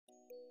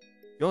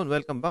Yun,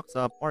 welcome back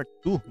sa part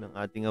 2 ng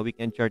ating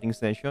weekend charting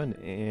session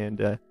and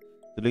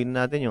tuloy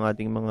na natin yung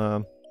ating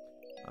mga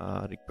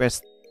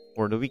request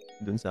for the week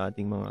dun sa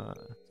ating mga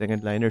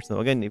second liners.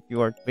 So again, if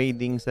you are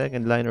trading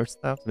second liner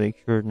stocks,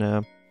 make sure na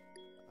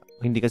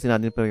hindi kasi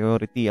natin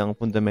priority ang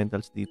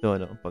fundamentals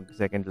dito, no? Pag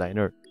second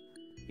liner,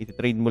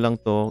 iti-trade mo lang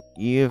to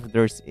if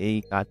there's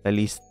a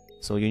catalyst.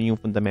 So yun yung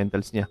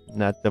fundamentals niya,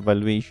 not the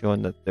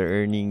valuation, not the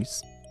earnings,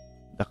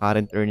 the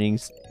current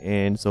earnings,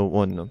 and so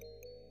on, no?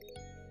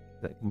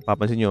 Kung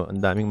papansin nyo, ang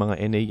daming mga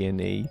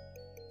NA.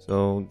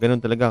 So,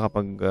 ganun talaga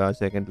kapag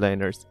second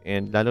liners.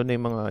 And lalo na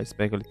yung mga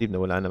speculative na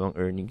wala namang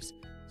earnings.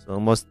 So,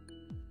 most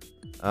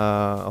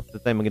of the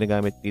time, ang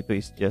ginagamit dito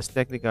is just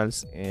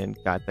technicals and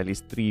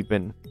catalyst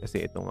driven.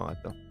 Kasi itong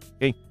mga to.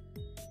 Okay?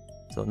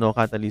 So, no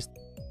catalyst,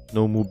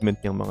 no movement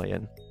yung mga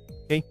yan.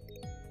 Okay?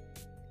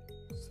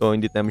 So,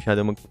 hindi tayo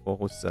masyado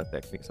mag-focus sa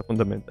techniques, sa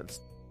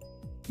fundamentals.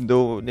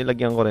 Though,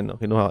 nilagyan ko rin,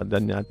 no? Kinuha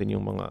natin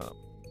yung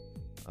mga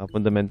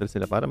fundamentals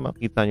nila para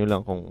makita nyo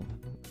lang kung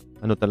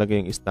ano talaga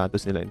yung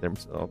status nila in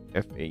terms of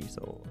FA.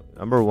 So,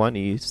 number 1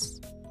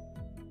 is,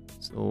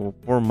 so,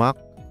 for MAC,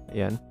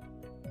 ayan,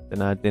 ito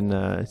natin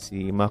na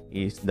si MAC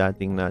is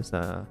dating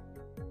nasa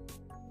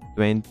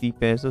 20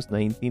 pesos,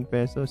 19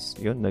 pesos.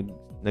 Yun,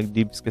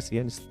 nag-dibs kasi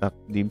yan, stock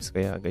dibs,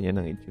 kaya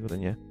ganyan ang itsura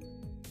niya.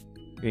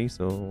 Okay,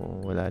 so,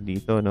 wala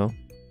dito, no?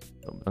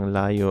 Sobrang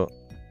layo.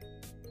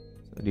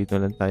 So, dito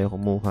lang tayo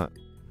kumuha.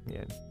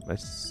 Ayan,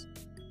 mas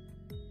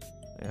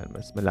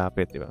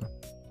malapit, di ba?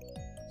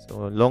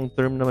 So, long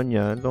term naman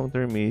niya. Long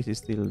term is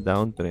still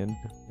downtrend.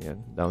 Ayan,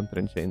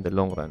 downtrend siya in the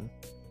long run.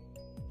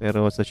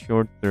 Pero sa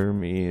short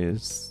term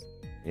is,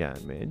 ayan,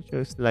 medyo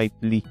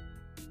slightly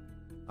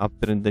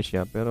uptrend na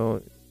siya.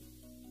 Pero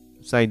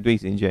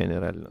sideways in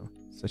general, no?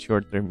 Sa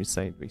short term is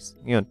sideways.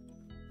 Ngayon,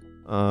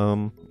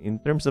 in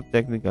terms of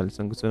technicals,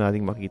 ang gusto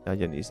nating makita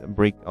dyan is a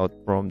breakout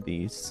from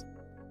this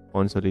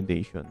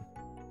consolidation.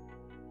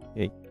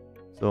 Okay.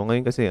 So,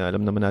 ngayon kasi,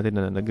 alam naman natin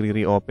na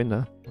nagre-reopen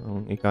na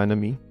ang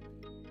economy.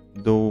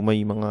 Though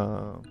may mga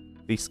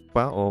risk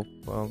pa of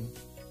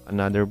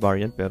another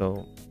variant,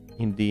 pero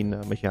hindi na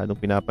masyadong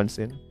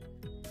pinapansin.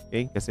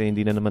 Okay? Kasi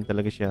hindi na naman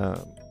talaga siya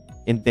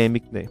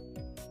endemic na eh.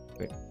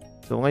 Okay.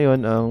 So,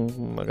 ngayon, ang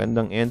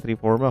magandang entry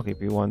for MAC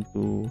if you want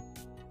to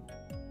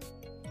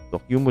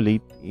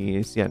accumulate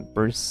is yan,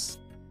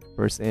 first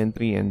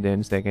entry and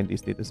then second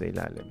is dito sa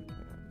ilalim.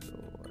 So,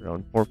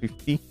 around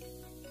 450.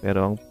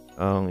 Pero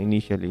ang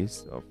initial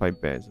is 5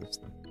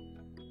 pesos.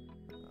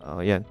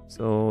 Yan.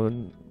 So,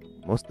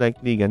 most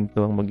likely,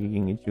 ganito ang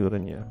magiging itsura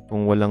niya.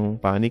 Kung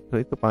walang panic. So,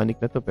 ito panic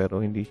na to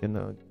pero hindi siya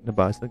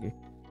nabasag eh.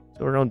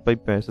 So, around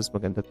 5 pesos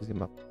maganda to si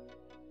MAC.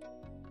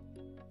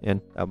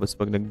 Yan. Tapos,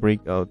 pag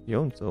nag-breakout,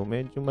 yun. So,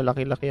 medyo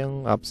malaki-laki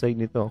ang upside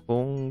nito.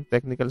 Kung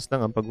technicals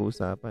lang ang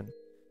pag-uusapan.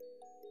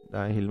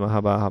 Dahil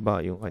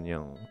mahaba-haba yung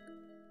kanyang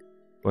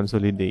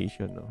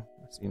consolidation, no?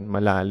 As in,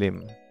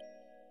 malalim.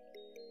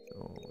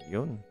 So,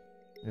 yun.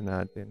 Yan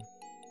natin.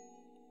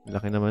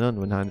 Laki naman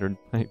nun, 105.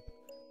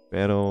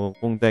 Pero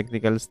kung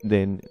technicals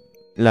din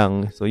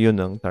lang, so yun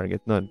ang target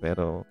nun.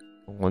 Pero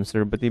kung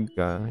conservative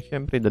ka,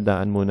 syempre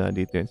dadaan muna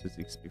dito yan sa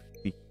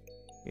 650.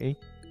 Okay?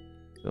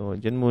 So,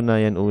 dyan muna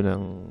yan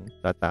unang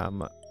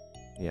tatama.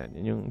 Yan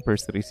yung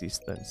first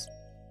resistance.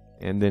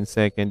 And then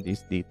second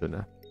is dito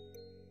na.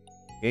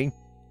 Okay?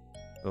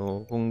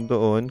 So, kung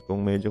doon,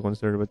 kung medyo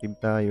conservative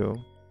tayo,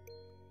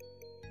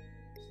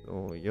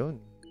 so yun.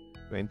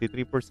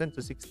 23% sa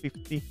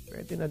 650.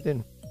 Pwede na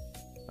din.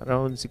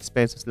 Around 6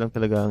 pesos lang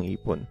talaga ang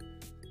ipon.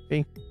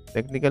 Okay.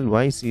 Technical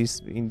wise is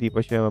hindi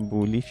pa siya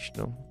bullish,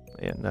 no?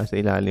 Ayan, nasa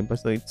ilalim pa.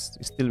 So, it's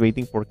still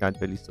waiting for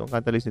catalyst. So,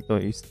 catalyst ito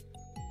is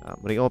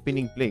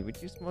reopening play, which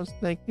is most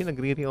likely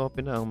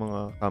nagre-reopen na ang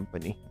mga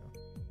company.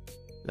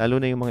 Lalo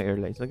na yung mga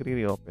airlines,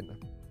 nagre-reopen na.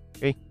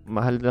 Okay.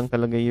 Mahal lang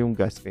talaga yung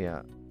gas. Kaya,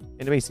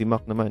 anyway, si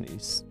MAC naman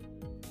is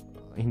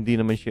hindi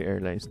naman siya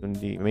airlines,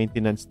 kundi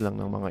maintenance lang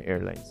ng mga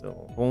airlines.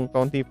 So, kung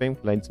kaunti pa yung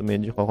flight, so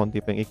medyo kaunti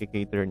pa yung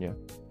i-cater niya.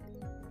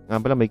 Nga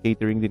pala, may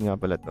catering din nga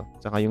pala to.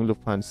 Saka yung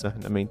Lufthansa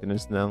na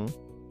maintenance ng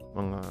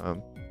mga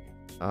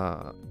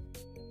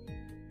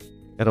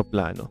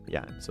aeroplano.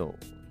 Yan. So,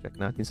 check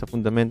natin sa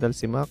fundamentals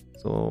si MAC.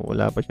 So,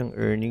 wala pa siyang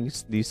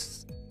earnings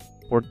this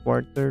fourth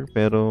quarter,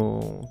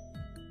 pero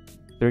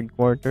third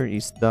quarter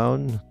is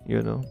down,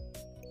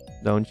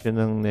 down siya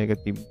ng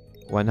negative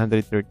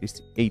 138%.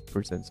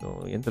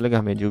 So, yan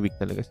talaga. Medyo weak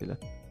talaga sila.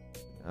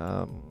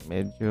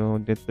 Medyo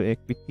debt to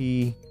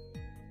equity.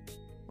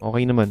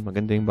 Okay naman.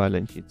 Maganda yung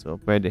balance sheet. So,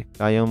 pwede.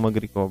 Kayang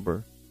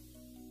mag-recover.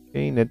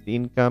 Okay. Net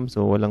income.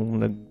 So,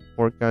 walang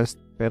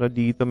nag-forecast. Pero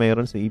dito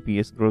mayroon sa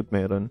EPS growth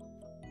mayroon.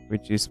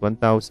 Which is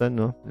 1,000,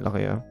 no?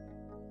 Laki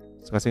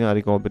Kasi nga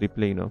recovery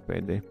play, no?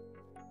 Pwede.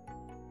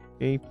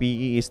 Okay.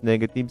 PE is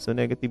negative. So,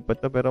 negative pa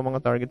to. Pero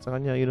mga target sa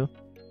kanya,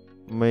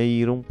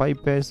 mayroong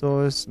 5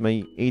 pesos,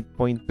 may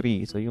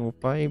 8.3. So, yung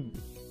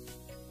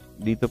 5,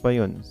 dito pa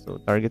yon.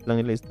 So, target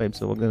lang nila is 5.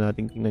 So, wag na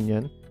nating tingnan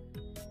yan.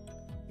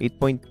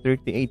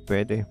 8.38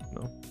 pwede,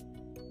 no?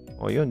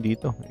 O, yun,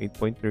 dito.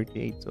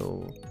 8.38.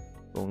 So,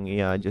 kung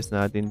i-adjust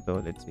natin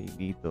to, let's say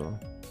dito,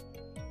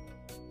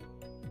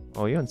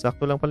 Oh, yun.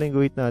 Sakto lang pala yung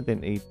guhit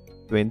natin.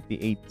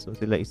 828. So,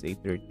 sila is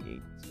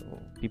 838. So,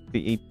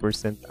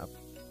 58% up.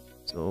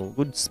 So,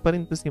 goods pa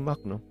rin to si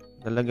Mac, no?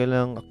 Talaga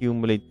lang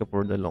accumulate ka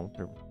for the long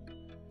term.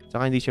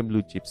 Tsaka hindi siya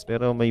blue chips,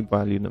 pero may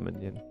value naman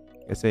yan.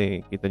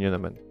 Kasi, kita nyo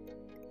naman,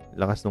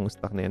 lakas ng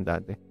stock na yan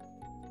dati.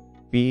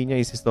 PE niya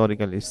is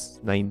historical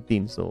is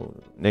 19. So,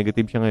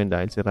 negative siya ngayon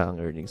dahil sira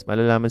ang earnings.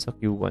 Malalaman sa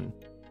Q1.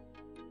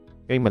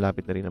 Okay,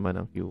 malapit na rin naman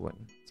ang Q1.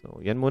 So,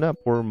 yan muna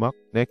for Mac.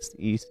 Next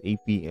is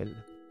APL.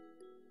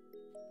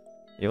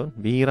 Yun,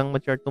 bihirang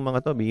ma-chart ng mga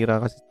to. Bihira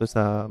kasi ito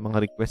sa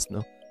mga request,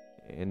 no?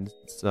 And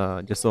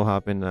just so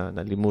happen na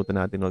nalimutan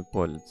natin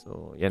mag-poll.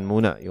 So, yan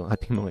muna yung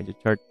ating mga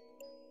chart.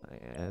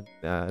 At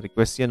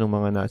request yan ng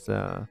mga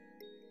nasa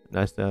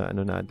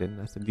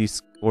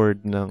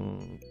Discord ng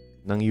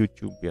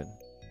YouTube yan.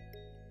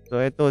 So,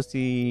 ito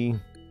si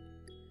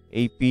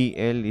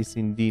APL is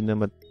hindi na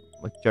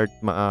ma-chart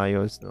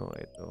maayos, no?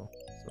 Ito.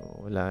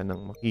 So, wala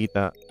nang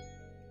makita.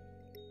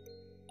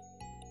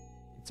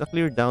 It's a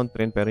clear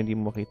downtrend pero hindi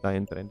mo makita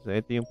yung trend. So,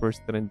 ito yung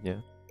first trend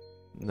niya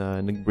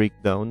na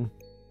nag-breakdown.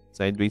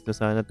 Sideways na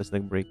sana, tapos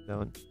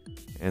nag-breakdown.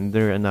 And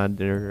there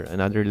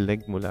another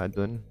leg mula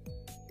dun.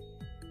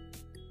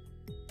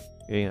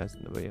 Okay,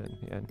 asan na ba yun?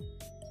 Yan.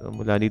 So,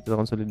 mula dito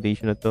sa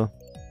consolidation na to.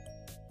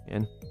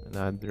 Yan.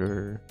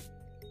 Another.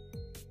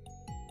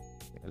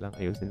 Teka lang,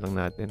 ayusin lang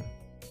natin.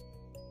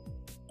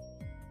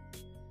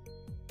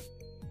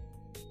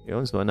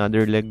 Yun, so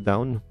another leg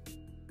down.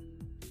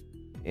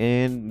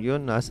 And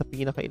yun, nasa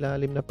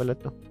pinakailalim na pala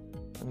to.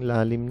 Ang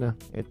lalim na.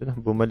 Ito na,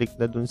 bumalik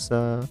na dun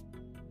sa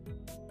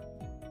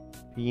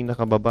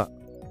pinakababa.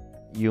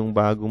 Yung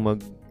bago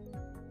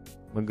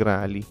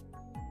mag-rally.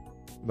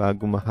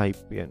 Bago ma-hype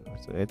yan.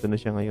 So, ito na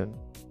siya ngayon.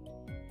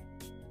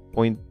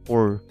 0.4.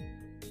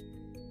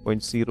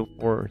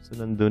 0.04. So,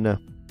 nandun na.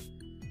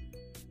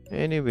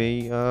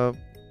 Anyway,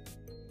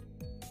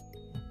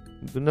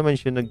 doon naman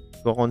siya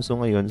nagko-conso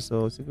ngayon.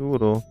 So,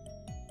 siguro,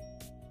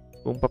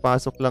 kung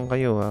papasok lang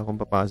kayo, kung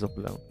papasok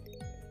lang.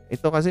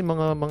 Ito kasi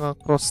mga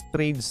cross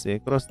trades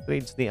cross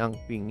trades ni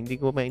Angping. Hindi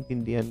ko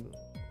maintindihan.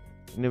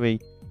 Anyway,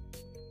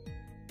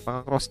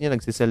 paka-cross niya,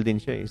 nagsisell din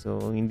siya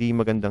So, hindi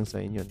magandang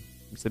sign yun.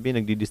 Ibig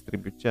sabihin,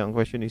 nagdi-distribute siya. Ang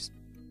question is,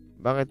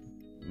 bakit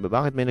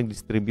may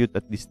nag-distribute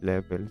at this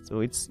level? So,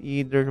 it's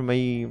either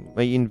may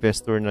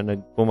investor na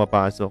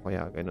pumapasok,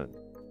 kaya ganun.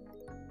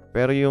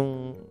 Pero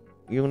yung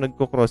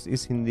nagko-cross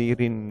is hindi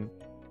rin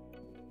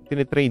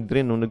tinitrade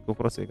rin nung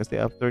nagko-cross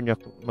kasi after niya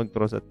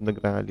mag-cross at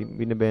nag-rally,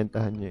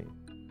 binibentahan niya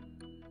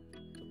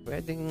So,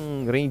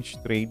 pwedeng range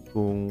trade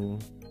kung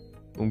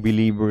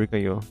believer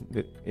kayo.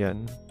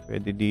 Yan.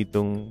 Pwede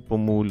ditong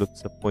pumulot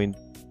sa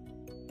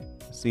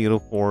 0.04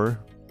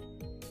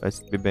 tapos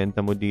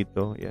bibenta mo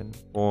dito. Yan.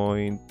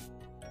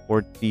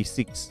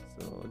 0.46.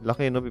 So,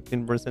 laki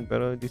 15%.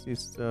 Pero this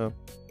is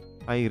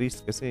high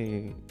risk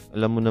kasi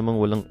alam mo namang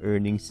walang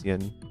earnings yan.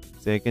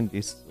 Second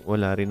is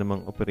wala rin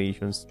namang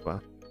operations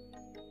pa.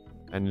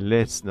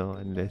 Unless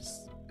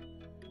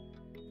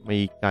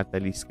may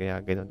catalyst kaya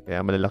ganun.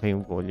 Kaya malalaki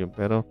yung volume.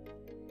 Pero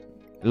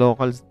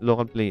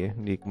local play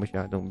hindi ko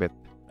masyadong bet.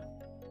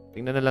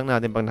 Tingnan na lang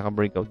natin pag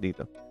naka-breakout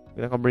dito.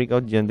 Pag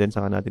naka-breakout dyan, then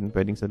saka natin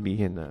pwedeng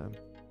sabihin na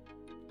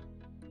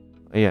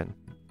ayan,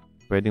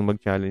 pwedeng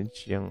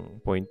mag-challenge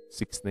yung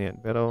 0.6 na yan.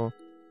 Pero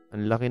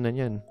ang laki na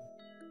yan.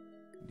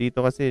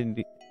 Dito kasi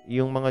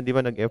yung mga di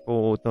ba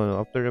nag-FOO to, no?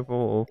 After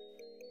FOO,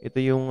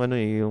 ito yung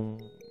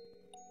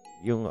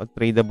yung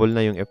tradable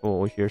na yung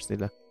FOO shares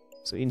nila.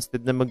 So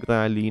instead na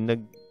mag-rally,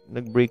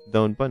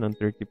 nag-breakdown pa ng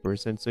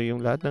 30%. So yung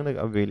lahat ng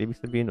nag-avail, ibig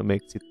sabihin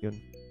exit yun.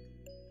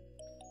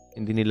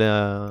 Hindi nila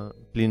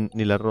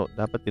nilaro.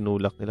 Dapat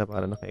tinulak nila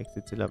para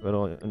naka-exit sila.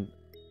 Pero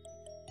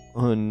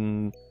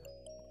ang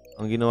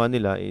ginawa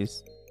nila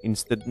is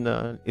instead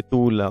na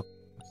itulak,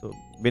 so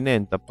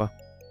binenta pa.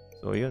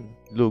 So yun,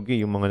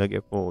 lugi yung mga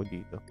nag-FOO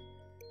dito.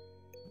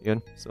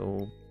 Yun,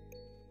 so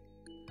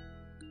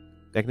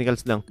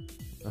technicals lang.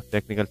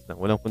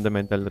 Walang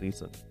fundamental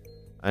reason.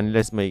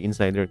 Unless may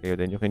insider kayo,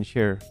 then you can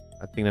share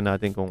at tingnan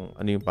natin kung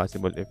ano yung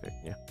possible effect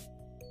niya.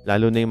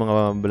 Lalo na yung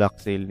mga block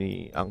sale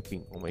ni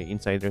Angping. Kung may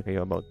insider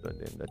kayo about that,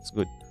 then that's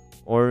good.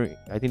 Or,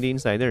 kahit hindi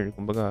insider,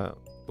 kumbaga,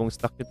 kung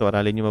stock nito,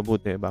 aralin nyo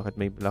mabuti, bakit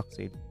may block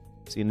sale?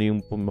 Sino yung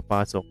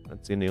pumapasok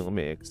at sino yung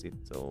may-exit.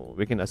 So,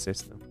 we can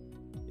assess na.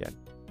 Yan.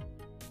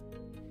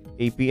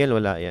 APL,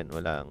 wala yan.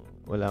 Walang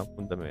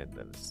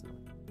fundamentals. So,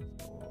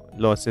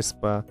 losses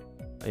pa.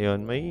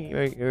 Ayun, may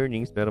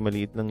earnings, pero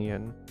maliit lang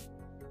yan.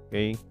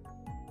 Okay?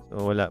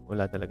 So,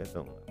 wala talaga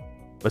tong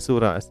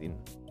basura as in.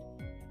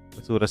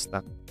 Basura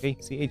stock. Okay,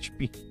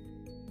 CHP.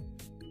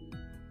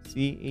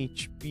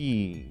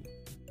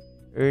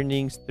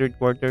 Earnings, third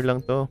quarter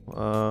lang to.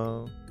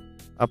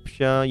 Up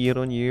siya year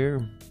on year.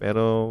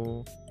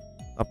 Pero,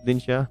 up din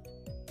siya.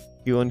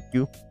 Q on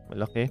Q.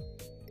 Malaki.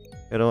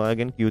 Pero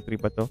again, Q3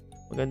 pa to.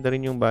 Maganda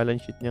rin yung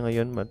balance sheet niya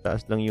ngayon.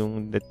 Mataas lang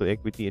yung debt to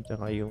equity at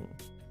saka yung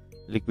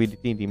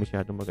liquidity. Hindi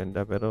masyadong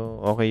maganda. Pero,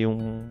 okay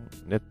yung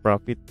net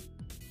profit.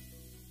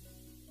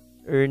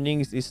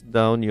 Earnings is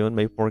down yun.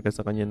 May forecast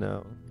sa kanya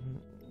na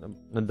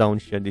down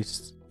siya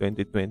this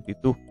 2022.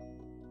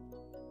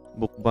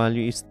 Book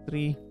value is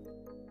 3.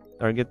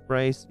 Target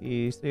price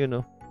is,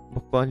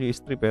 book value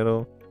is 3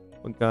 pero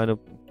magkano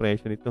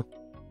presyo nito?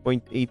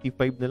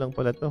 0.85 na lang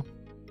pala to.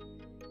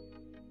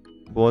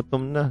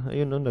 Bottom na.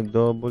 Ayun,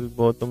 nag-double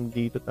bottom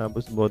dito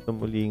tapos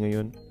bottom uli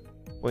ngayon.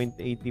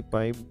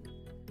 0.85.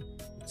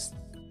 It's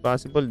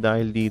possible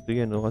dahil dito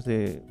yan,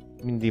 kasi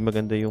hindi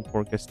maganda yung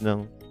forecast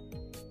ng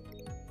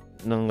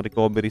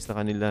recovery sa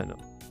kanila, no.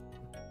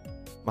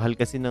 Mahal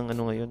kasi ng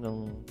ngayon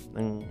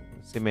ng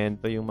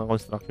semento, yung mga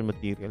construction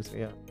materials,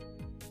 kaya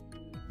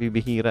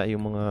bibihira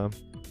yung mga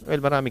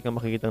marami kang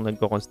makikitang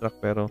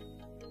nagko-construct pero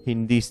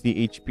hindi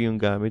CHP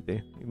yung gamit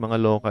yung mga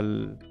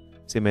local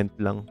cement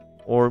lang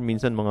or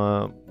minsan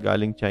mga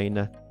galing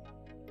China,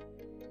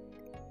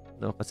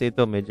 no, kasi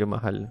ito medyo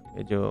mahal,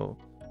 medyo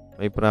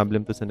may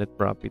problem to sa net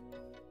profit.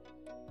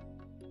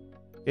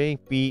 Okay,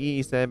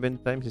 PE is 7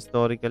 times,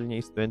 historical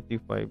niya is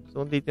 25.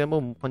 So, dito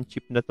mo, mukhang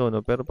cheap na to,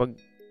 no? Pero pag,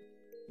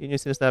 yun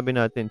yung sinasabi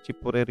natin, cheap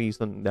for a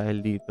reason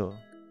dahil dito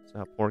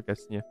sa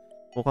forecast niya.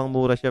 Mukhang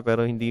mura siya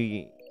pero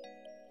hindi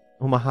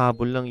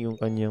humahabol lang yung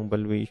kanyang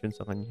valuation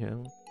sa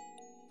kanyang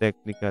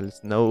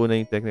technicals. Nauuna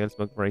yung technicals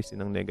mag-price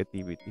ng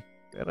negativity.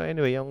 Pero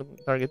anyway, yung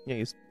target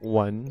niya is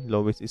 1,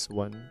 lowest is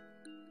 1.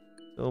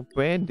 So,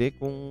 pwede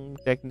kung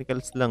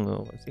technicals lang,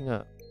 no? Kasi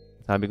nga,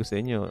 sabi ko sa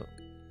inyo,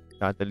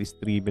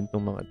 catalyst driven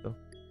tong mga to.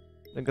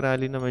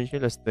 Nag-rally naman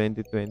siya last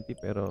 2020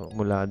 pero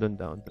mula doon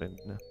downtrend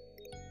na.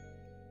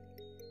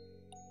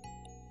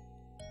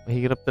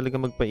 Mahirap talaga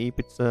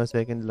magpaipit sa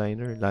second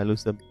liner lalo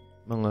sa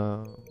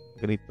mga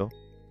ganito.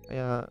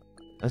 Kaya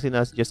ang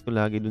sinasuggest ko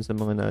lagi dun sa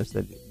mga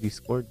nasa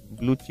Discord,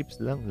 blue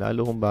chips lang,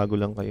 lalo kung bago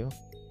lang kayo.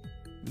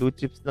 Blue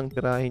chips lang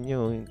tirahin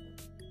nyo.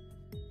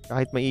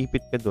 Kahit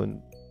maipit ka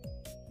dun,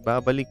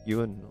 babalik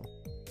yun, no?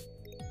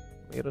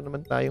 Mayroon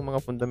naman tayong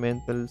mga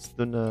fundamentals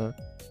dun na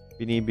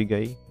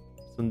binibigay.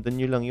 Sundan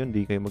nyo lang yun,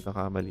 di kayo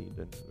magkakamali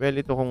dun. Well,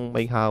 ito kung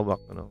may hawak,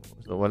 no?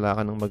 So, wala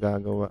ka nang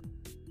magagawa.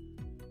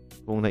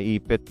 Kung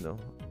naipit, no?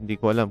 Hindi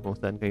ko alam kung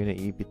saan kayo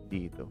naipit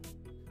dito.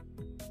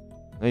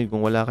 Ngayon,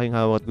 kung wala kayong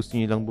hawak at gusto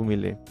nyo lang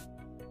bumili,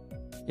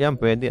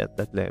 yan, pwede at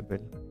that level.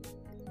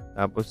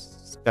 Tapos,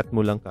 cut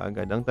mo lang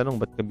kaagad. Ang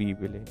tanong, ba't ka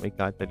bibili? May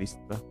catalyst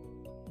ba?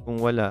 Kung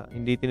wala,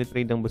 hindi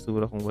tinitrade ang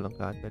basura kung walang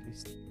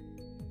catalyst.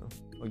 No?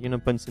 Huwag nyo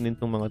nang pansinin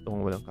itong mga ito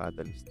kung walang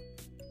catalyst.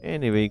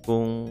 Anyway,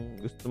 kung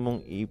gusto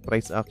mong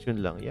i-price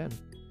action lang, yan.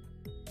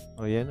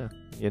 O, yan na.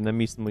 Yan na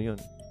mismo yun.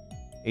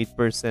 8%.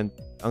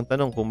 Ang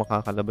tanong kung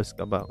makakalabas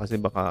ka ba?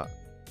 Kasi baka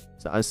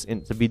sa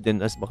bid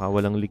and ask, baka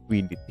walang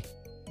liquidity.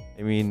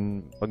 I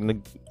mean, pag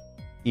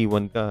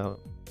nag-iwan ka,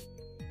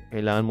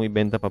 kailangan mo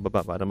ibenta pababa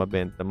para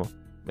mabenta mo.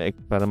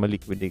 Para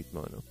ma-liquidate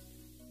mo, no?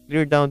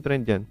 Clear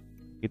downtrend yan.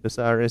 Kita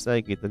sa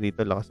RSI, kita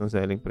dito, lakas ng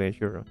selling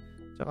pressure.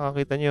 Tsaka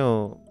kita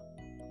nyo,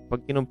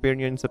 pag kinumpare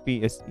nyo yun sa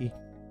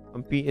PSE,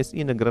 ang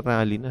PSE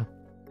nagra-rally na.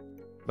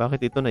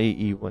 Bakit ito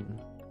naiiwan?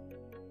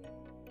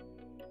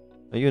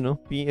 Ayun, no?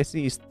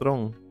 PSE is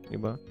strong,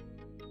 diba?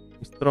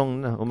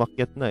 Strong na,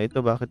 umakyat na.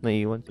 Ito bakit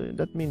naiiwan? So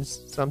that means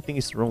something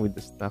is wrong with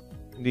the stock.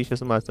 Hindi siya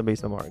sumasabay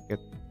sa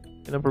market.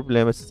 Yan ang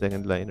problema sa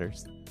second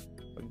liners.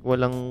 Pag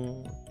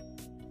walang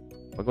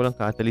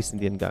catalyst,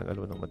 hindi yan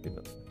gagalaw ng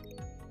matino.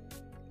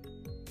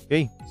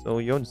 Okay, so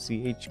yun,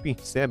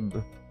 CHP, SEB.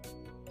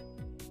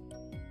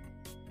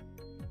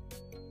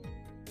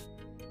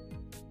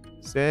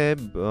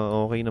 SEB,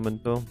 okay naman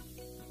to.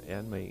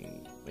 Ayan, may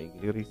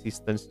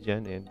resistance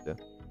dyan and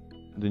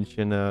dun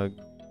siya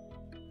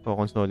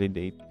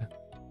nag-consolidate.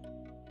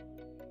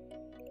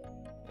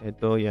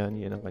 Ito, yan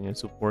ang kanyang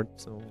support.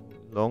 So,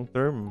 long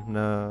term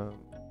na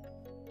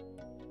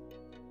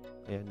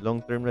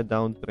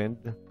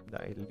downtrend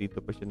dahil dito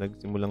pa siya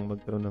nagsimulang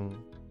magkaroon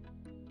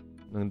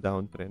ng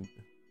downtrend.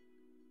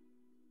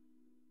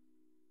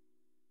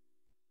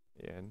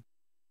 Ayan.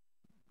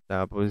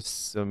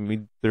 Tapos,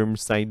 midterm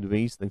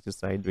sideways,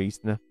 nagsa-sideways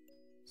na.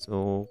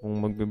 So,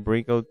 kung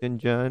magbe-breakout yan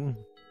dyan,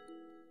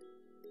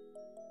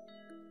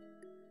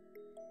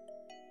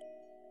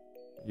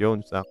 yun,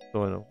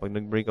 sakto, no? Pag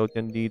nag-breakout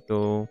yan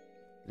dito,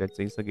 let's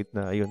say sa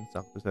gitna, ayun,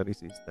 sakto sa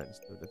resistance.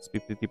 So, that's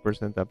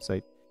 50%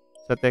 upside.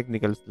 Sa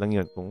technicals lang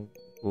yun. Kung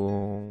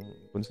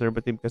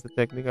conservative ka sa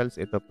technicals,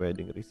 ito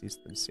pwedeng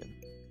resistance yan.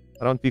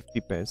 Around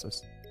 50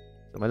 pesos.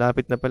 So,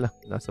 malapit na pala.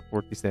 Nasa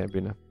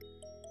 47 na.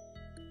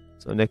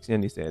 So, next yan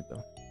is ito.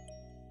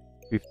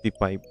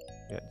 55.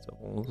 Yan. So,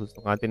 kung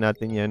susukatin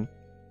natin yan,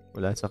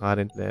 wala sa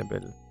current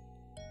level.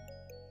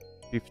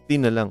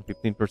 15 na lang.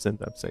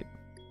 15% upside.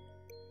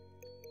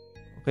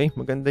 Okay,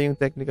 maganda yung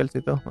technicals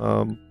nito.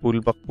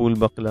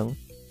 Pullback lang.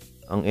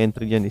 Ang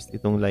entry dyan is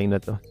itong line na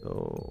to.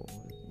 So,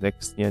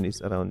 next yan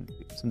is around,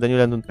 sundan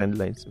nyo lang itong trend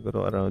line.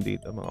 Siguro around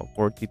dito, mga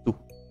 42.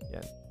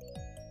 Yan.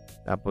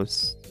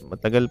 Tapos,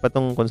 matagal pa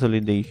tong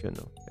consolidation.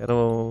 No?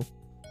 Pero,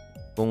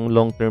 kung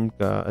long term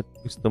ka at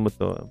gusto mo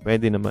to,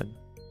 pwede naman.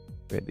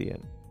 Pwede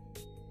yan.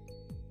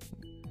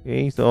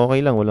 Okay, so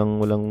okay lang.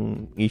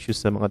 Walang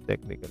issues sa mga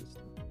technicals.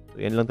 So,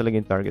 yan lang talaga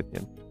yung target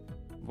yan.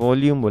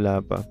 Volume,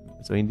 wala pa.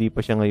 So, hindi pa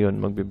siya ngayon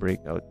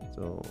magbe-breakout.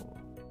 So,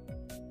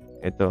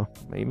 eto.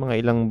 May mga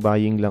ilang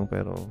buying lang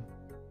pero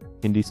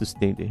Hindi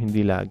sustained,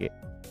 hindi lagi.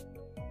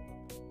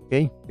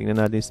 Okay,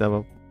 tingnan natin sa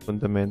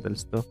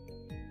fundamentals to.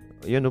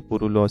 Ayan,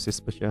 puro losses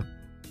pa siya.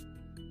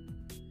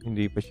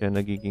 Hindi pa siya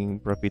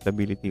nagiging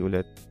profitability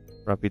ulit.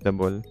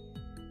 Profitable.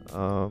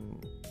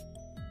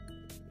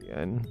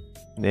 Yan.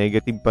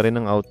 Negative pa rin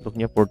ang outlook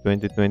niya for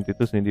 2022,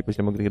 so hindi pa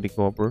siya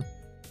magre-recover.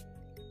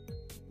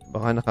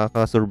 Baka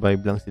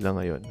nakaka-survive lang sila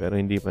ngayon, pero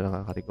hindi pa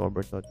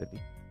nakaka-recover totally.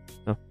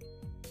 No?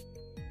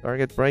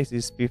 Target price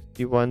is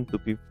 51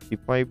 to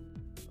 55.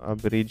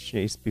 Average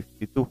niya is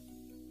 52.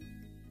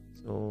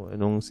 So,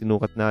 anong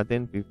sinukat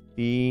natin?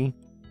 55.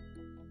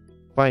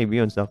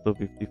 Yun, sakto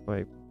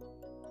 55.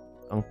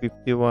 Ang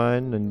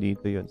 51,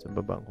 nandito yun sa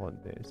babang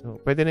konti. So,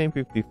 pwede na yung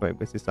 55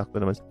 kasi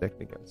sakto naman sa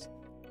technicals.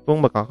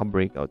 Kung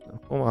makaka-breakout na.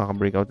 Kung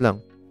makaka-breakout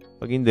lang.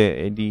 Pag hindi,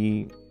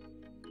 edi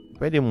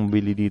pwede mong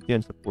bili dito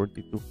yan sa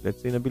 42.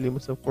 Let's say, nabili mo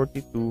sa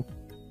 42.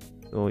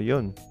 So,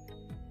 yun.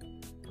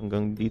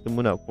 Hanggang dito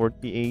muna,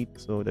 48.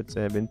 So, that's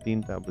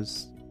 17.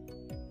 Tapos,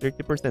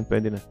 30%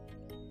 pwede na.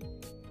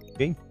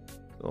 Okay?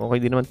 So, okay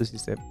din naman to si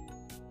Sep.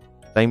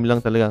 Time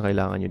lang talaga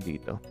kailangan nyo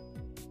dito.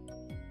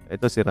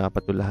 Ito, sira pa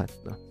to lahat.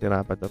 No?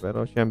 Sira pa to.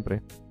 Pero,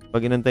 syempre,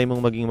 pag inantay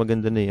mong maging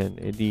maganda na yan,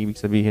 di ibig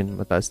sabihin,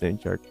 mataas na yung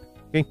chart.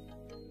 Okay?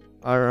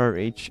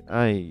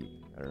 RRHI.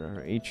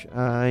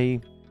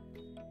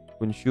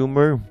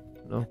 Consumer.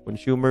 No?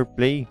 Consumer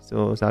play.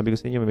 So, sabi ko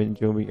sa inyo,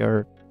 medyo we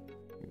are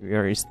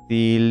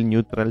still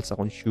neutral sa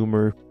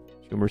consumer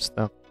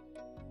stock.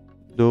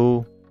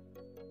 Though,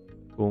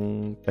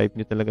 kung type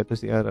nyo talaga to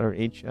si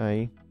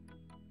RRHI,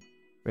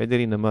 pwede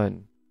rin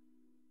naman.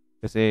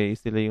 Kasi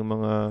sila yung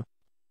mga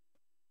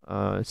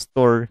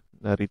store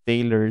na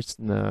retailers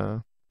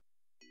na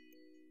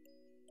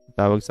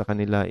tawag sa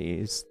kanila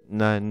is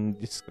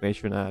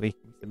non-discretionary.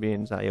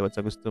 Sabihin sa ayaw at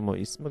sa gusto mo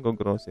is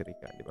mag-grocery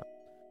ka, di ba?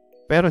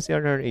 Pero si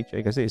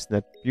RRHI kasi is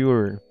not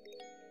pure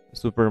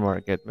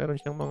supermarket. Meron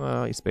siyang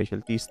mga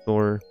specialty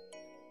store,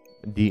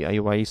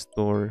 DIY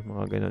store,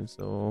 mga ganun.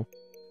 So,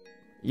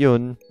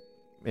 yun,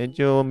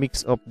 medyo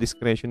mix of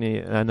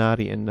discretionary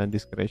and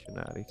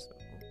non-discretionary. So,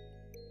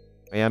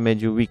 kaya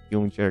medyo weak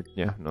yung chart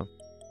niya, no?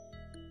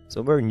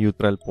 So, we're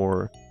neutral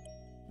for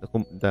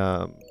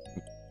the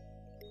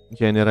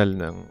general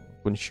ng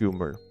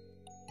consumer.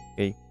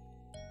 Okay?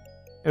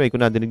 Anyway, kung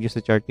nadinig nyo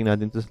sa charting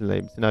natin to sa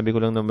live, sinabi ko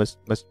lang na mas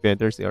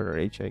better si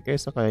RRHI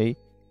kaysa kay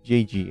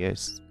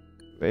JGS.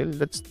 Well,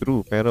 that's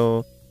true.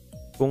 Pero,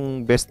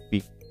 kung best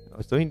pick,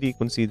 so hindi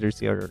consider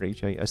si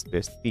RRHI as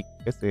best pick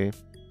kasi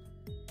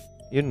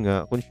yun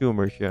nga,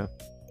 consumer siya,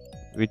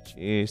 which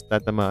is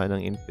tatamaan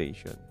ng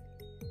inflation.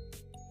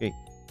 Okay.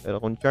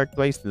 Pero kung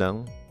chart-wise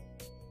lang,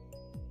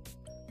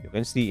 you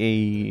can see a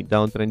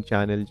downtrend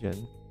channel dyan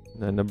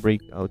na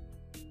na-breakout.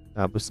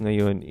 Tapos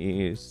ngayon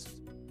is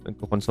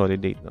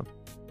nagko-consolidate, no?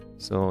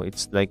 So,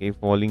 it's like a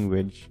falling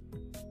wedge.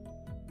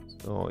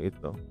 So,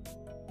 ito.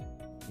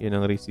 Yun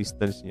ang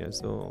resistance niya.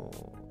 So,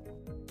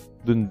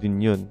 dun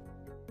din yun.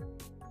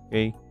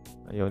 Okay?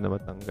 Ayaw na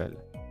matanggal.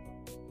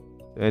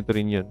 So, ito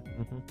rin yun.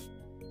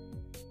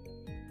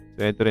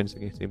 So, ito rin.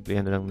 Sige,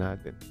 simplihan na lang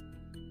natin.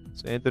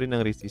 So, ito rin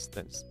ang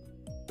resistance.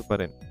 Ito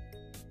pa rin.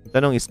 Ang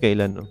tanong is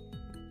kailan, no?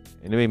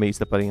 Anyway, may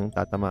isa pa rin yung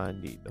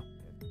tatamaan dito.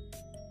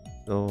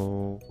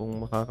 So,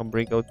 kung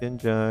makaka-breakout yan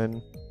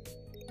dyan,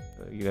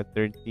 you got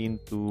 13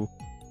 to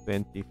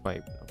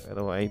 25. No?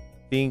 Pero I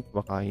think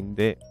baka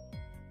hindi.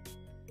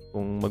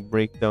 Kung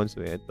mag-breakdown,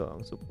 so ito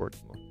ang support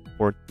mo.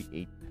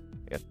 48.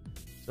 Ayan.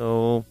 So,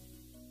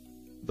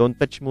 don't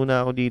touch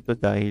muna ako dito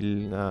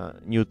dahil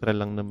neutral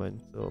lang naman.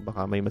 So,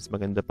 baka may mas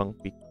maganda pang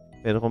pick.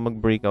 Pero kung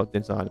mag-breakout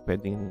din sa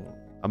pwedeng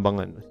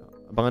abangan. So,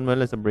 abangan mo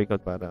lang sa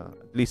breakout para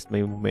at least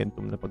may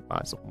momentum na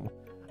pagpasok mo.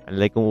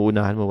 Unlike kung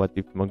uunahan mo, what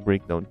if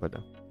mag-breakdown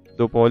pala.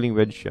 So, falling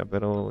wedge siya,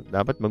 pero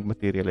dapat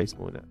mag-materialize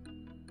muna.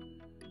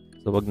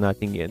 So, wag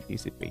nating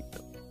i-anticipate.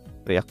 No?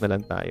 React na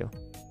lang tayo.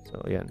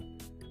 So, ayan.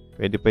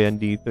 Pwede pa yan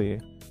dito eh.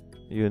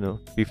 Yun, no?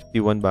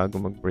 51 bago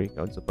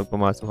mag-breakout. So, pag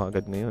pumasok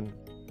agad ngayon,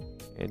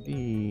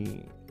 edi,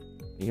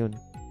 yun,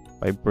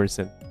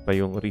 5% pa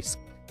yung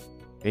risk.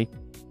 Okay?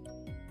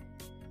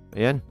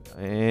 Ayan.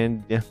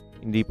 And, yeah,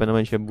 hindi pa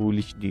naman siya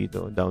bullish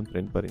dito.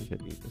 Downtrend pa rin siya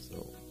dito.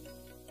 So,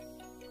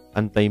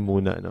 antay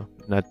muna, no?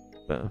 Not,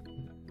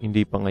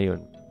 hindi pa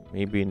ngayon.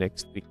 Maybe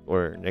next week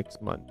or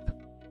next month.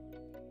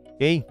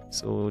 Okay?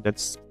 So,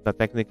 that's the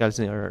technicals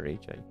ni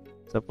RRHI.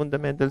 Sa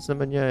fundamentals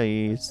naman niya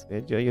is,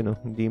 medyo,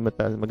 hindi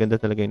maganda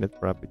talaga yung net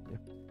profit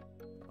niya.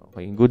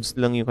 Okay, goods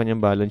lang yung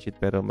kanyang balance sheet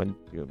pero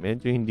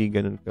medyo hindi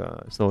ganun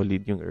ka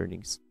solid yung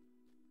earnings.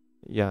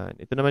 Yan.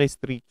 Ito naman is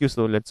 3Q,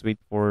 so let's wait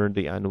for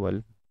the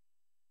annual.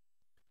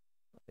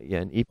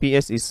 Yan.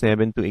 EPS is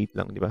 7 to 8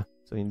 lang, di ba?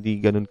 So,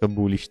 hindi ganun ka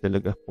bullish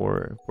talaga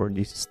for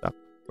this stock,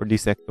 for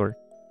this sector.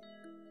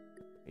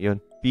 Yan.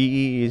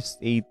 PE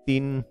is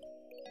 18,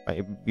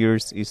 5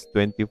 years is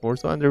 24,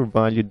 so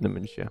undervalued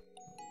naman siya.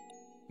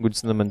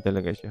 Goods naman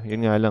talaga siya.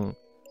 Yun nga lang,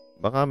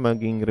 baka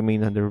maging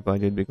remain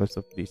undervalued because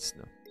of this,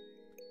 no?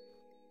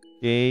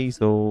 Okay,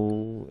 so,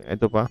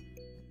 eto pa.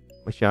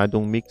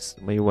 Masyadong mix.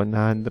 May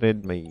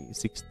 100, may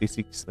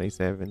 66, may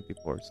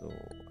 74. So,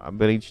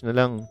 average na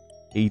lang,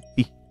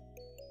 80.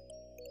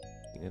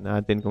 Tingnan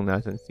natin kung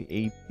nasan si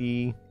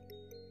 80.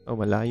 Oh,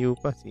 malayo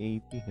pa si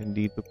 80.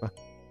 Nandito pa.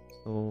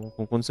 So,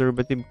 kung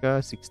conservative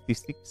ka,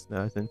 66.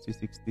 Nasan si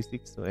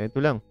 66? So, eto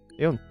lang.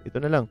 Ayun, ito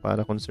na lang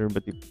para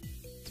conservative.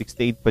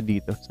 68 pa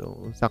dito.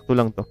 So, sakto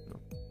lang to. No?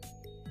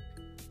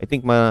 I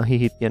think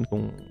mahihit yan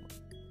kung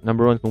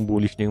number 1 kung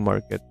bullish na yung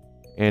market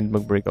and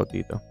mag-breakout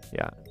dito.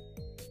 Yeah.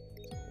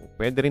 So,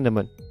 pwede rin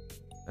naman.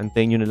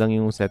 Antayin nyo na lang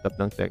yung setup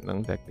ng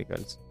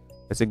technicals.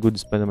 Kasi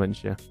goods pa naman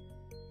siya.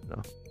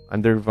 No?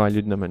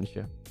 Undervalued naman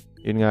siya.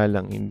 Yun nga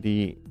lang,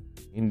 hindi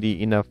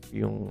enough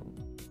yung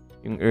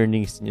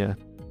earnings niya.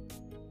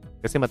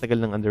 Kasi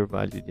matagal nang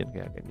undervalued yan,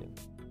 kaya ganyan.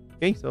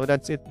 Okay, so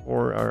that's it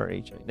for our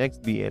RHI.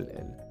 Next,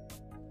 BLL.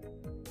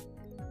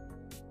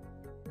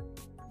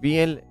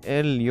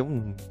 BLL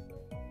yung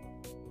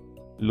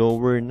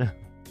lower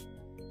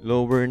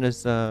na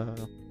sa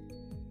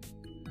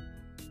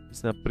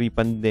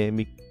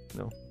pre-pandemic,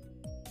 no?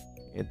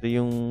 Ito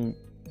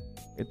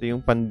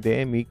yung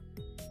pandemic.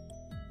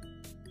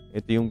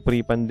 Ito yung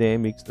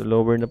pre-pandemic. So,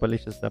 lower na pala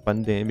siya sa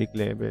pandemic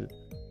level.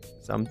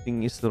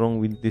 Something is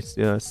wrong with this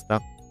stock.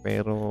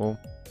 Pero,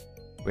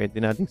 pwede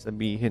nating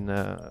sabihin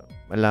na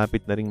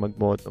malapit na rin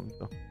mag-bottom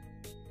to.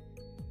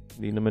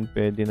 Hindi naman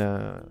pwede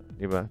na,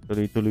 di ba,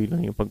 tuloy-tuloy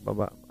lang yung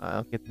pagbaba.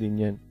 Aakit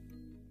din yan.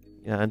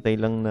 Inaantay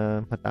lang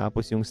na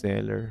matapos yung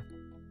seller.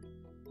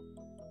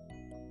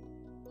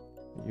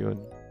 Yun.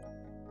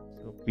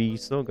 So,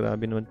 piso.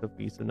 Grabe naman to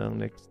piso na ang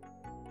next.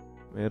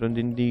 Meron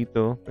din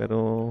dito,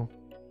 pero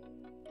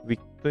weak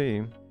to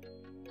eh.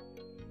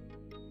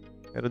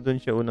 Pero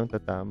doon siya unang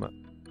tatama.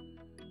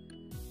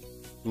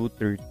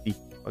 230.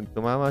 Pag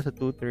tumama sa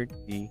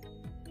 230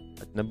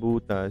 at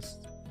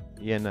nabutas,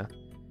 yan na,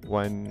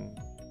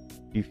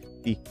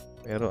 150.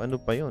 Pero ano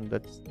pa yon?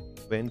 That's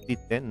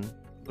 2010.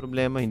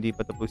 Problema, hindi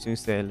pa tapos yung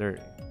seller.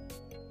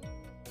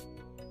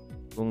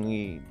 Kung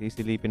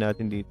isilipin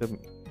natin dito,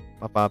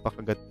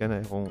 mapapakagat ka na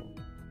kung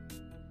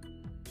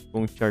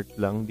chart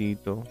lang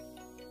dito.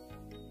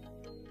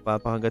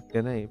 Papakagat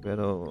ka na eh.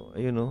 Pero,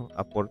 ayun o,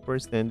 up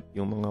 4%,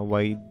 yung mga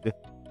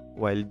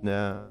wild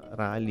na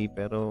rally,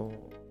 pero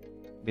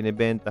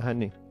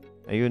binebentahan eh.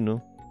 Ayun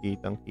no,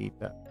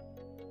 kitang-kita.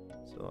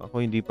 So, ako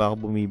hindi pa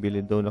ako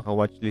bumibili doon.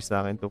 Naka-watchlist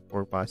sa akin to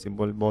for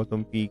possible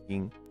bottom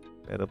peaking.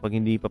 Pero pag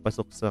hindi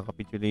papasok sa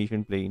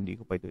capitulation play, hindi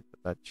ko pa ito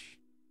touch.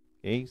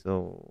 Okay,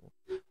 so,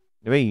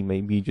 anyway,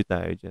 may video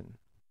tayo dyan.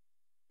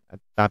 At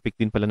topic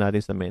din pala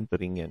natin sa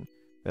mentoring yan.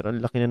 Pero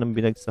ang laki na ng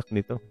binagsak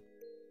nito.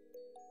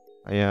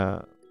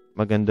 Kaya,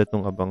 maganda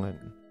tong abangan.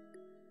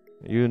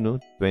 Ayun no,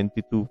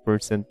 22%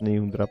 na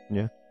yung drop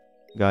niya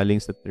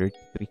galing sa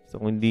 33. So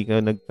kung hindi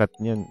ka nag-cut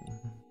niyan,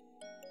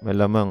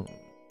 malamang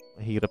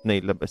mahirap na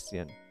ilabas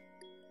yan.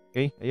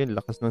 Okay, ayun,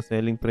 lakas ng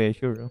selling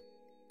pressure. Oh.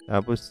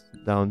 Tapos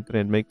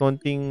downtrend. May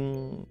konting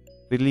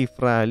relief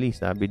rally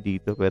sabi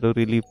dito, pero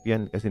relief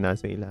yan kasi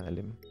nasa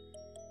ilalim.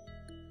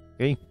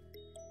 Okay.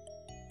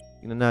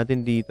 Tingnan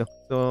natin dito.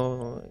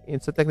 So,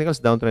 sa technicals,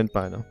 downtrend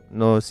pa, no?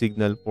 No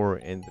signal for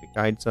entry.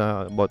 Kahit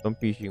sa bottom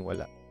fishing,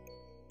 wala.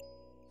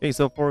 Okay,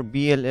 so for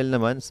BLL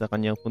naman, sa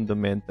kanyang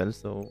fundamental,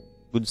 so,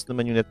 goods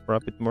naman yung net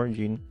profit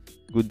margin.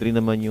 Good rin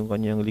naman yung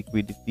kanyang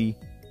liquidity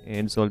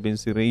and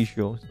solvency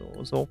ratio.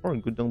 So far,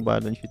 good ang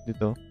balance sheet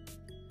nito.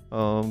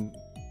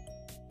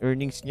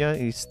 Earnings niya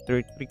is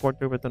third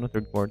quarter pa ito, no?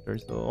 Third quarter.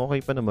 So,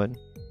 okay pa naman.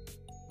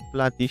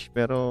 Flattish,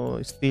 pero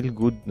still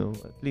good, no?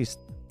 At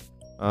least,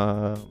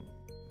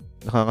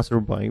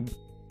 nakaka-survive.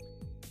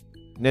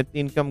 Net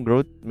income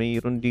growth,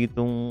 mayroon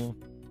ditong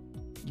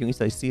yung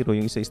isa is 0,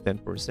 yung isa is 10%.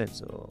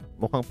 So,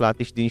 mukhang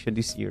flattish din siya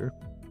this year.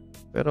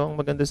 Pero ang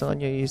maganda sa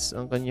kanya is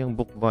ang kanyang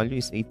book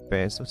value is 8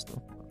 pesos. No?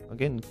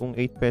 Again, kung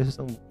 8 pesos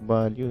ang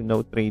value,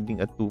 now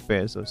trading at 2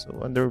 pesos. So,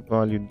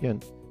 undervalued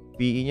yan.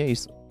 PE niya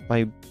is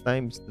 5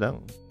 times lang.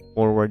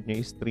 Forward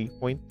niya is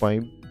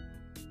 3.5.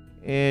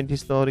 And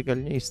historical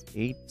niya is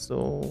 8.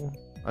 So,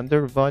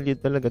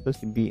 undervalued talaga to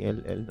si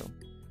BLL. No?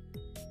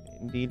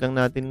 Hindi lang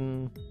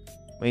natin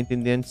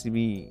maintindihan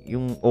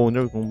yung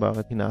owner kung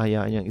bakit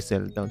hinahayaan niyang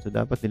i-sell down. So,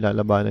 dapat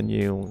nilalabanan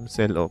niya yung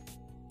sell-off.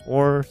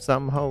 Or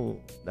somehow,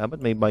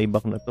 dapat may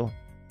buyback na to.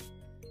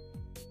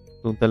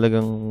 Kung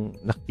talagang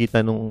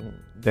nakita nung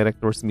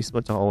directors mismo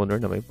at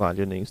owner na may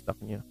value na yung stock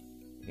niya.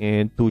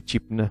 And too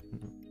cheap na.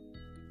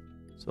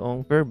 So,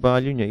 ang fair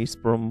value niya is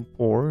from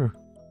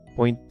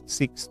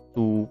 4.6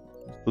 to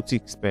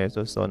 6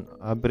 pesos. So, on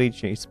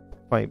average niya is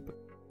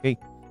 5. Okay.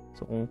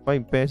 So, kung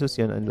 5 pesos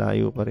yan, ang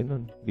layo pa rin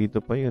nun.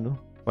 Dito pa yun, no?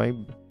 5.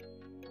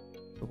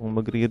 So, kung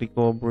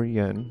magre-recover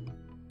yan,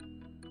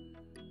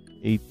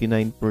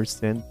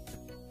 89%.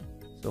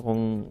 So,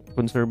 kung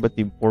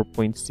conservative,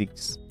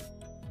 4.6.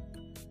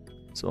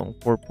 So, ang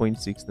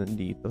 4.6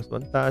 nandito.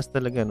 So, ang taas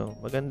talaga, no?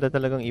 Maganda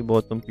talagang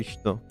i-bottom fish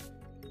to.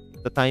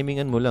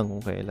 Tatimingan mo lang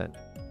kung kailan.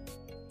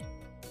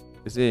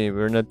 Kasi,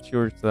 we're not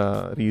sure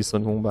sa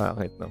reason kung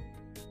bakit, no?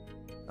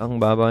 Ang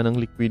baba ng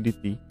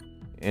liquidity.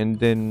 And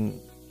then,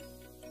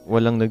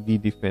 walang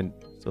nagdi-defend.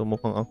 So,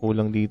 mukhang ang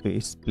kulang dito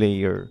is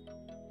player.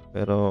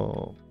 Pero,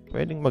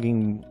 pwedeng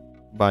maging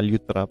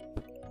value trap.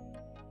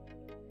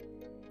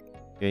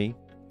 Okay?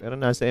 Pero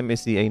nasa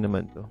MSCI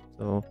naman to.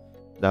 So,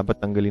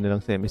 dapat tanggalin na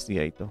lang sa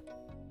MSCI to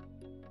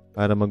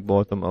para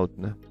mag-bottom out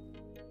na.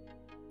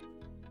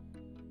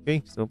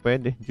 Okay, so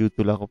pwede due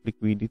to lack of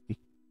liquidity.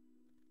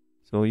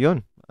 So,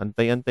 yon,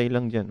 antay-antay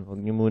lang dyan. Huwag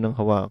nyo munang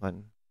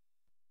hawakan.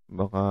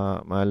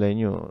 Baka malay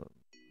nyo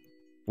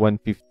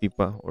 150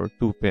 pa or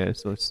 2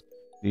 pesos.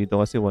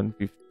 Dito kasi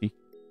 150.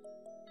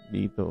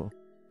 Dito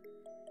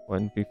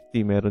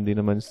 150. Meron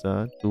din naman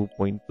sa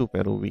 2.2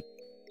 pero weak.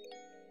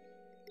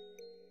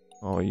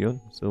 Yun.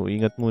 So,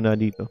 ingat muna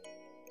dito.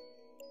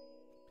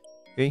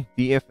 Okay,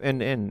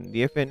 Dfnn.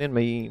 Dfnn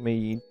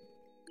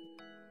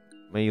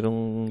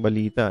mayroong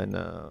balita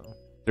na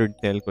third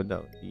telco daw,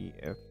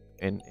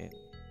 Dfnn.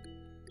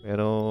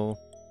 Pero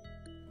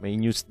may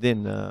news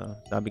din na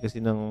sabi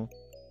kasi ng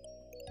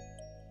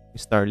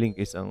Starlink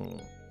is ang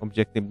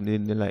objective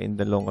din nila in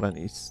the long run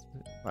is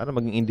para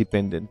maging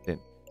independent din.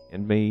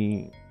 And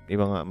may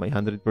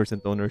 100%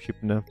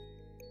 ownership na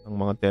ang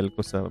mga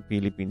telco sa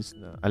Philippines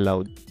na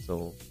allowed.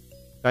 So,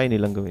 kaya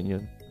nilang gawin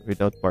yun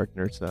without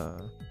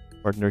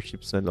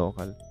partnership sa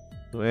local.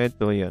 So,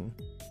 eto yan.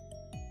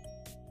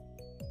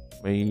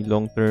 May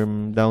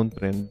long-term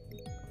downtrend.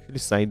 Actually,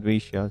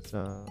 sideways siya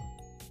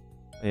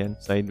ayan,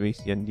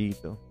 sideways yan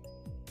dito.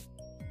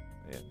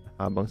 Ayan,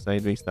 habang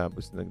sideways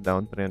tapos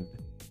nag-downtrend.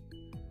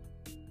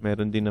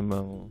 Meron din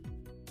namang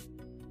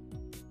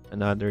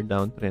another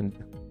downtrend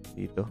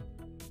dito.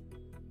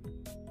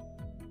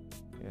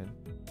 Ayan.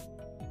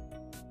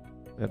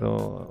 Pero,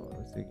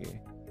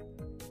 sige.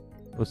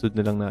 Usod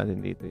na lang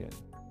natin dito yan.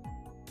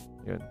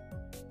 Yun.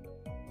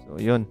 So,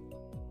 yun.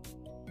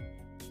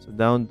 So,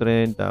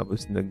 downtrend,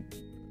 tapos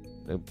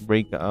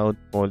nag-breakout,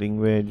 falling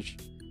wedge.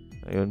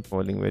 Ayun,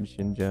 falling wedge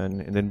yun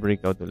dyan. And then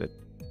breakout ulit.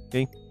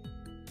 Okay?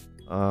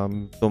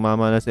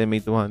 Tumama na sa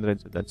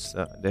MA200. So, that's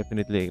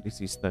definitely a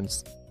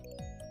resistance.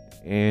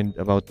 And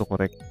about to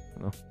correct.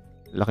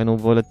 Laki ng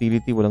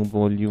volatility, walang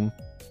volume.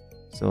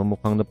 So,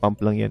 mukhang na-pump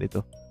lang yan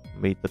ito.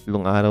 May 3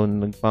 araw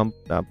na nag-pump,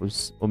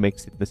 tapos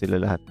umexit na sila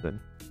lahat dun.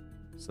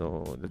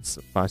 So,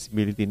 that's a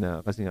possibility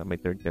na kasi nga may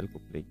third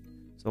telco play.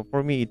 So,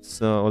 for me,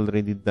 it's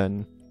already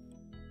done.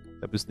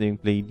 Tapos na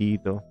yung play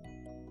dito.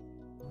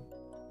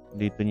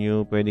 Dito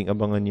nyo pwedeng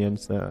abangan yan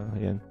sa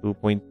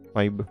 2.5.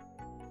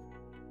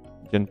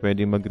 Diyan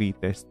pwede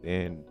mag-retest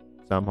and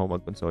somehow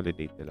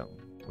mag-consolidate na lang.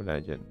 Wala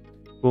dyan.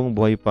 Kung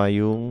buhay pa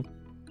yung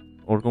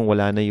or kung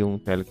wala na yung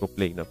telco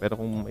play. No? Pero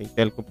kung may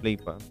telco play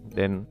pa,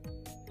 then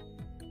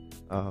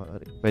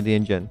pwede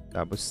yan dyan.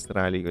 Tapos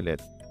rally ulit.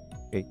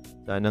 Okay.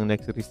 Saan ang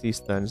next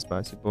resistance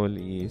possible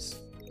is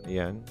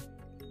ayan.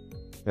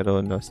 Pero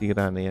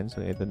nasira na yan.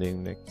 So, ito na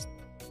yung next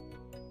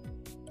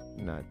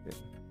natin.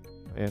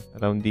 Ayan.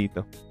 Around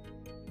dito.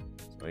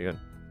 So, ayun.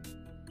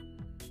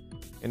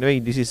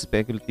 Anyway, this is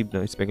speculative.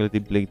 No?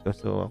 Speculative play to.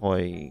 So,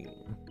 ako ay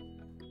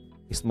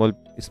small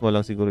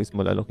lang siguro.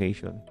 Small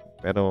allocation.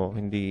 Pero,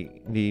 hindi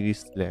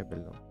this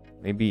level. No?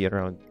 Maybe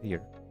around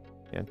here.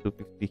 Ayan.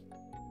 250.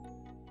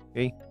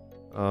 Okay.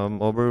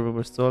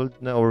 Oversold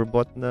na.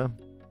 Overbought na.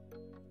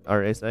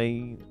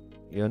 RSI,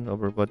 yun,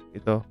 overbought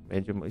ito.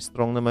 Medyo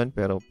strong naman,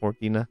 pero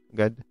 40 na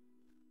agad.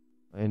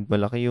 And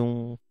malaki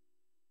yung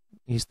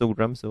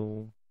histogram,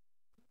 so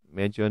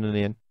medyo na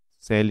yan,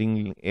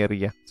 selling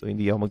area. So,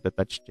 hindi ako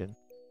magta-touch dyan.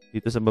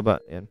 Dito sa baba,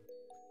 yan.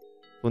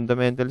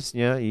 Fundamentals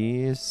niya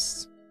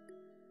is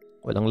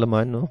walang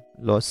laman, no?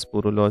 Loss,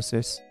 puro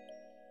losses.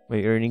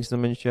 May earnings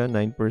naman siya,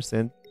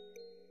 9%.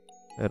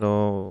 Pero,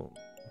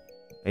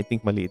 I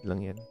think maliit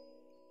lang yan.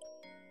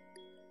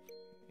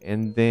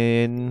 And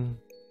then,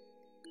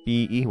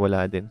 PE,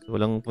 wala din. So,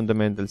 walang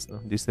fundamentals, no?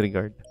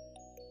 Disregard.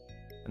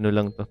 Ano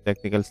lang to?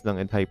 Technicals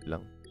lang and hype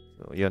lang.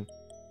 So, yun.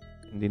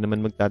 Hindi naman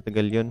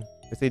magtatagal yun.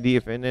 Kasi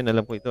Dfnn,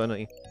 alam ko ito,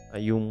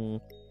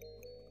 yung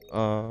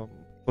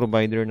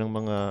provider ng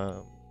mga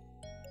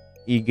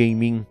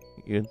e-gaming.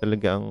 Yun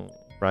talaga ang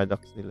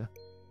products nila.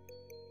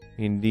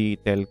 Hindi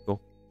telco.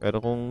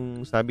 Pero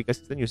kung sabi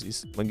kasi sa news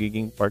is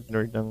magiging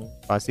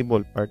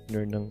possible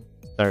partner ng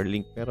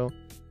Starlink. Pero,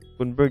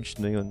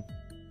 converge na yun.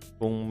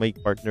 Kung may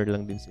partner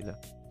lang din sila.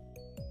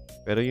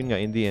 Pero yun nga,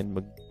 in the end,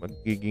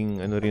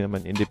 magiging rin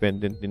naman,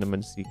 independent din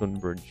naman si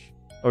Converge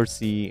or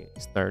si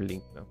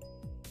Starlink. No?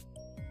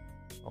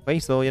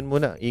 Okay, so yan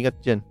muna. Ingat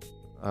dyan.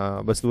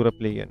 Basura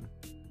play yan.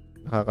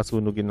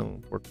 Nakakasunogin ng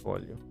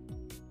portfolio.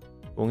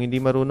 Kung hindi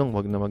marunong,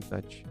 wag na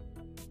mag-touch.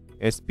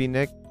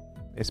 Spnec,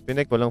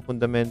 walang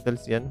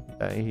fundamentals yan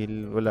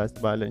dahil wala sa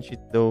balance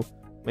sheet. Though,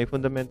 may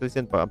fundamentals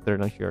yan pa after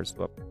ng share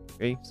swap.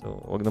 Okay, so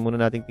wag na muna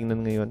nating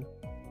tingnan ngayon.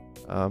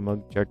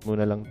 Mag-chart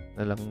muna lang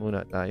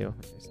muna tayo.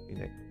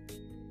 Spnec.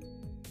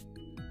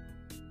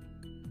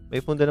 May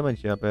funda naman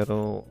siya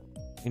pero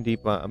hindi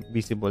pa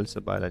visible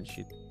sa balance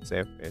sheet sa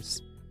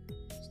FS.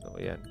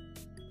 So, ayan.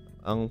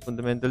 Ang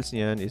fundamentals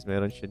niyan is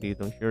meron siya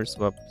ditong share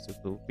swap sa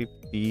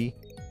 250.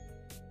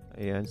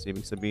 Ayan. So,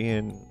 ibig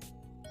sabihin,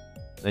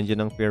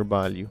 nandiyan ang fair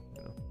value.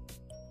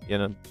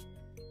 Yan.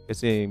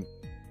 Kasi,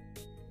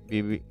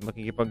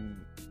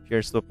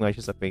 makikipag-share swap nga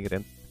siya sa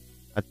parent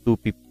at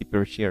 250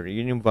 per share.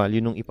 Yun yung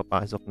value nung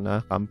ipapasok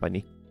na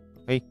company.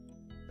 Okay?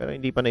 Pero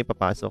hindi pa na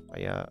ipapasok.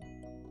 Kaya,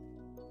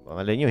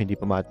 Malay nyo, hindi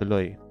pa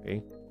matuloy.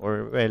 Okay?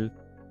 Or, well,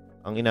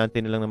 ang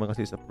inaantay na lang naman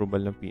kasi is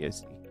approval ng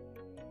PSE.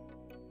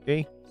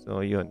 Okay?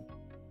 So, yun.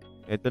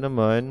 Ito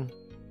naman,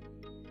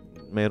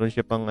 mayroon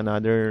siya pang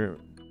another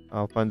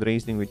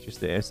fundraising which is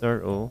the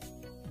SRO.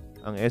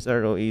 Ang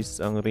SRO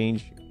is, ang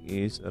range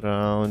is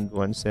around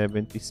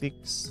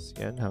 176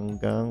 yan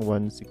hanggang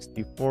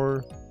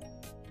 164,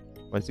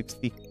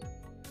 160.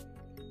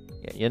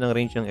 Yan ang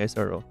range ng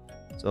SRO.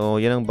 So,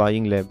 yan ang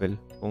buying level.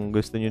 Kung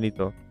gusto nyo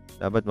nito,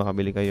 dapat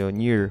makabili kayo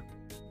near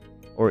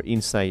or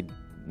inside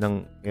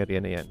ng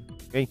area na yan.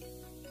 Okay?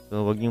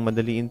 So, wag nyo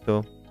madaliin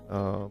to.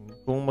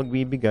 Kung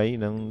magbibigay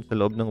sa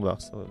loob ng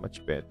box, so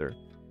much better.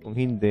 Kung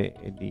hindi,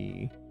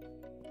 edi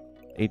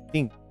I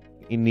think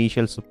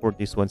initial support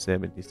is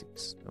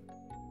 176. No?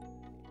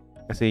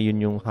 Kasi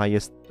yun yung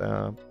highest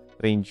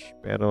range.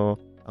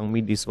 Pero ang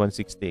mid is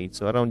 168.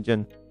 So around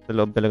dyan, sa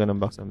loob talaga ng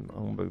box ang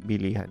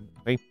bilihan.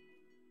 Okay?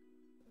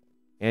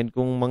 And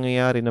kung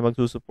mangyayari na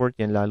magsusupport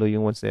yan, lalo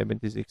yung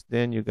 176,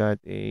 then you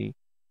got a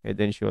head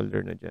and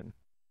shoulder na dyan.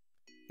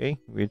 Okay?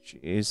 Which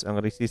is,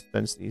 ang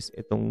resistance is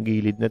itong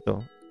gilid na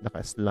to,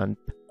 naka-slant.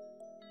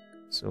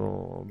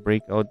 So,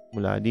 breakout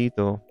mula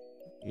dito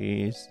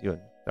is yun.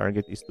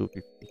 Target is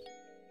 250.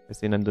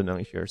 Kasi nandun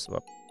ang share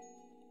swap.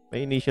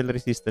 May initial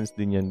resistance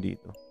din yan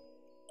dito.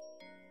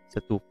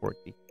 Sa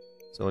 240.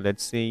 So,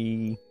 let's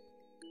say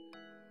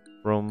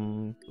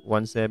from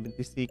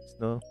 176,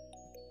 no?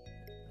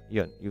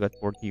 Yun. You got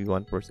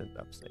 41%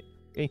 upside.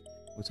 Okay?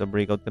 Kung sa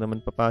breakout ka naman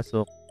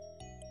papasok,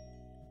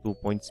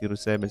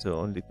 2.07. So,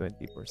 only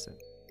 20%.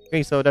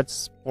 Okay, so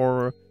that's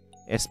for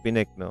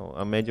Spnec, no?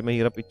 Medyo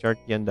mahirap i-chart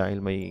yan dahil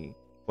may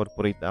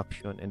corporate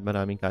action and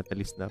maraming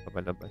catalyst na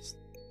papalabas.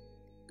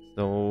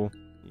 So,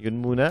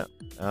 yun muna.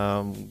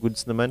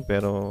 Goods naman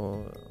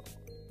pero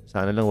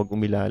sana lang wag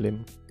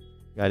umilalim.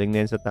 Galing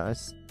na yan sa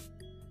taas.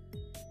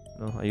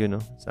 No, ayun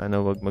no.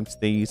 Sana wag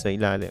magstay sa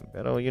ilalim.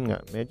 Pero yun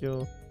nga,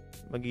 medyo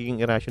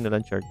magiging irrational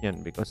ang chart yan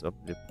because of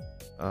the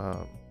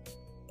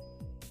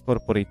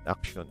corporate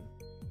action.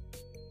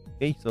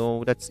 Okay, so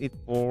that's it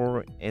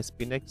for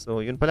Spnec. So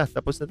yun pala,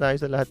 tapos na tayo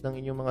sa lahat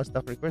ng inyong mga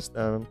stock request.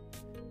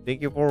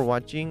 Thank you for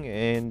watching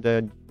and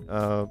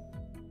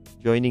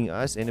joining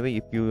us. Anyway,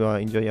 if you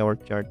enjoy our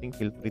charting,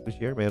 feel free to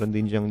share. Mayroon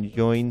din diyang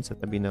join sa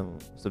tabi ng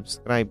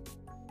subscribe.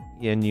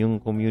 Yan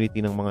yung community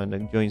ng mga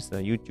nag-join sa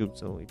YouTube.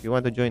 So, if you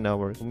want to join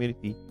our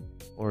community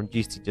or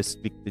GC,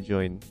 just click the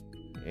join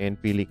and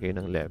pili kayo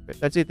ng level.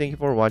 That's it. Thank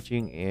you for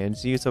watching and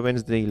see you sa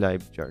Wednesday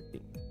live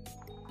charting.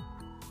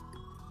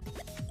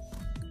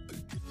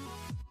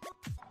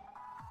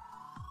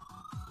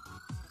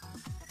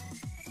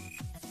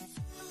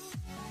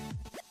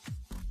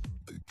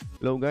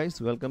 Hello guys,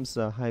 welcome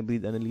sa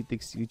Hybrid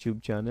Analytics YouTube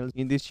channel.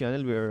 In this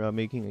channel, we are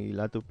making a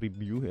lot of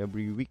review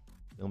every week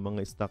ng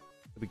mga stock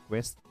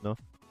request, no?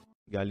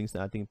 Galing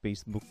sa ating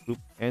Facebook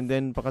group. And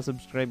then,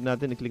 paka-subscribe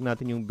natin, i-click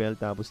natin yung bell,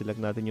 tapos select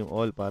natin yung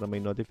all para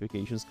may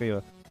notifications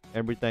kayo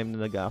every time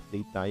na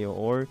nag-update tayo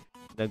or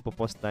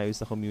nagpo-post tayo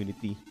sa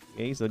community.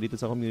 Okay, so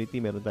dito sa community,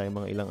 meron tayong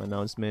mga ilang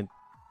announcement,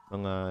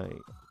 mga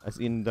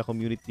as in the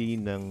community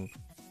ng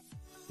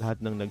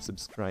lahat ng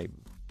nag-subscribe.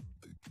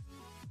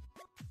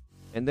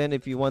 And then,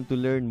 if you want to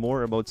learn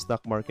more about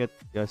stock market,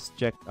 just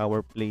check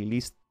our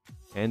playlist.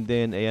 And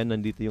then, ayan,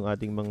 nandito yung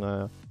ating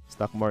mga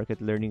stock market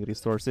learning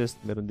resources.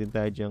 Meron din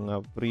tayo diyang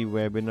free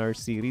webinar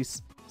series,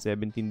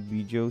 17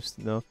 videos,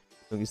 no?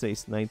 Yung isa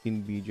is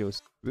 19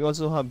 videos. We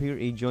also have here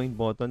a join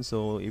button.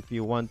 So, if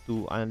you want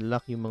to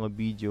unlock yung mga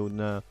video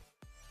na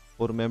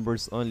for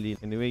members only.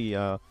 Anyway,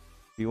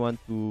 if you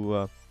want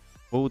to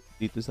vote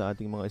dito sa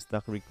ating mga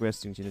stock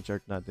requests, yung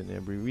sinachart natin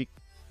every week.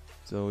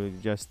 So,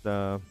 just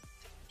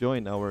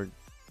join our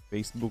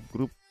Facebook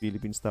group,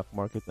 Philippine Stock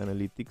Market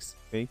Analytics.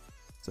 Okay?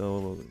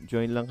 So,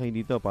 join lang kayo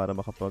dito para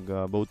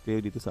makapag-vote kayo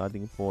dito sa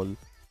ating poll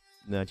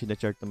na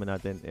sinachart naman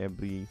natin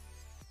every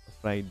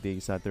Friday,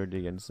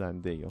 Saturday, and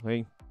Sunday.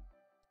 Okay?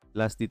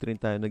 Last dito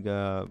rin tayo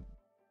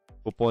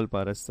nag-poll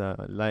para sa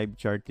live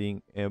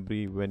charting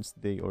every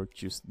Wednesday or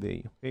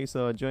Tuesday. Okay?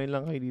 So, join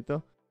lang kayo dito.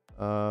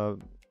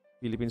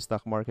 Philippine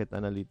Stock Market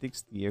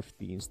Analytics,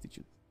 TFT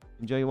Institute.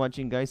 Enjoy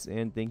watching guys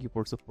and thank you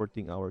for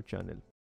supporting our channel.